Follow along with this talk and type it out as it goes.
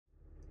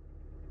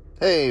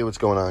Hey, what's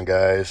going on,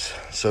 guys?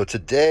 So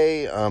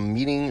today I'm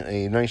meeting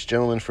a nice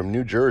gentleman from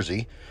New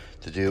Jersey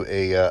to do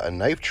a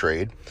knife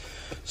trade.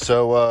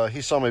 So he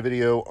saw my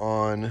video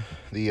on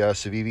the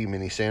Civivi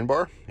mini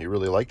sandbar. He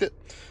really liked it.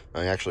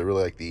 I actually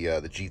really like the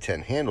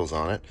G10 handles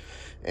on it.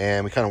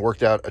 And we kind of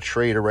worked out a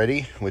trade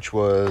already, which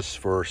was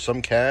for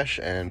some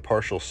cash and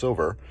partial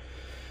silver.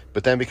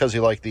 But then because he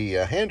liked the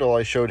handle,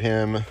 I showed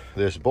him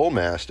this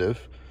Bullmastiff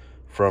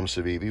from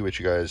Civivi, which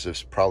you guys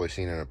have probably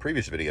seen in a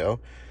previous video.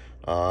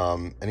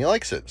 And he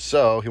likes it,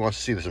 so he wants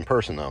to see this in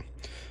person though.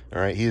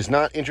 All right, he's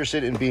not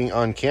interested in being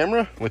on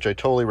camera, which I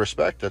totally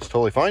respect. That's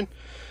totally fine.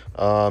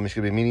 He's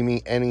gonna be meeting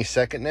me any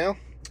second now,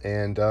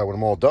 and when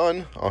I'm all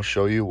done, I'll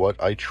show you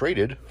what I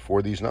traded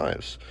for these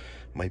knives.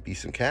 Might be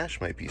some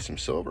cash, might be some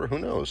silver, who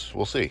knows?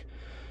 We'll see.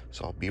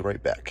 So I'll be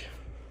right back.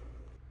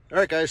 All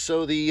right, guys,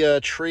 so the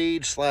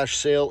trade slash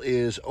sale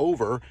is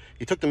over.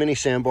 He took the mini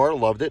sandbar,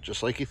 loved it,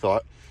 just like he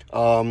thought.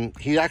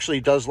 He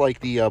actually does like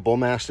the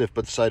Bullmastiff,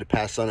 but decided to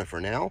pass on it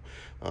for now.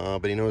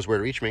 But he knows where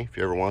to reach me if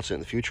he ever wants it in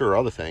the future or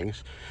other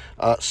things.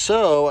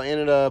 So I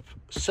ended up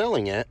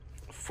selling it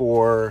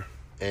for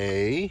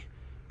a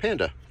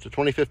Panda. It's a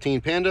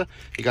 2015 Panda.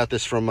 He got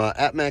this from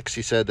Atmex.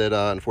 He said that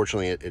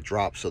unfortunately it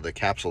dropped, so the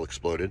capsule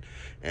exploded.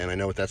 And I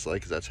know what that's like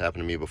because that's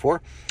happened to me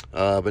before.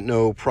 But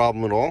no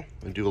problem at all.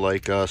 I do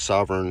like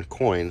sovereign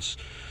coins.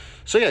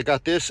 So yeah, I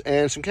got this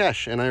and some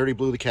cash, and I already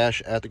blew the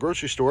cash at the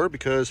grocery store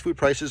because food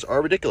prices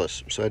are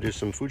ridiculous. So I do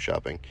some food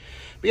shopping.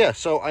 But yeah,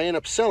 so I end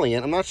up selling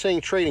it. I'm not saying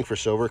trading for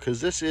silver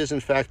because this is in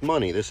fact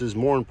money. This is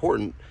more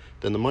important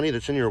than the money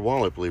that's in your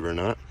wallet, believe it or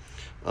not.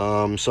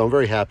 So I'm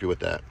very happy with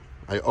that.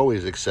 I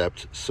always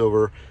accept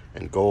silver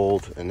and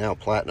gold and now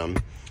platinum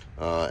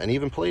and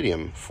even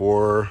palladium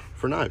for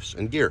knives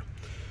and gear.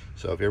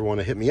 So if you ever want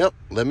to hit me up,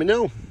 let me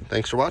know.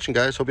 Thanks for watching,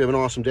 guys. Hope you have an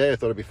awesome day. I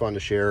thought it'd be fun to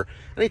share.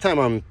 Anytime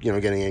I'm,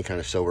 getting any kind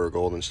of silver or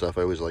gold and stuff,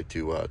 I always like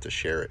to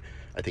share it.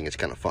 I think it's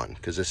kind of fun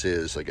because this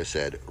is, like I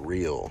said,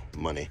 real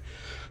money.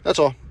 That's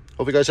all.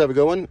 Hope you guys have a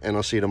good one, and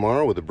I'll see you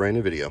tomorrow with a brand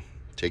new video.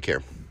 Take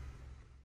care.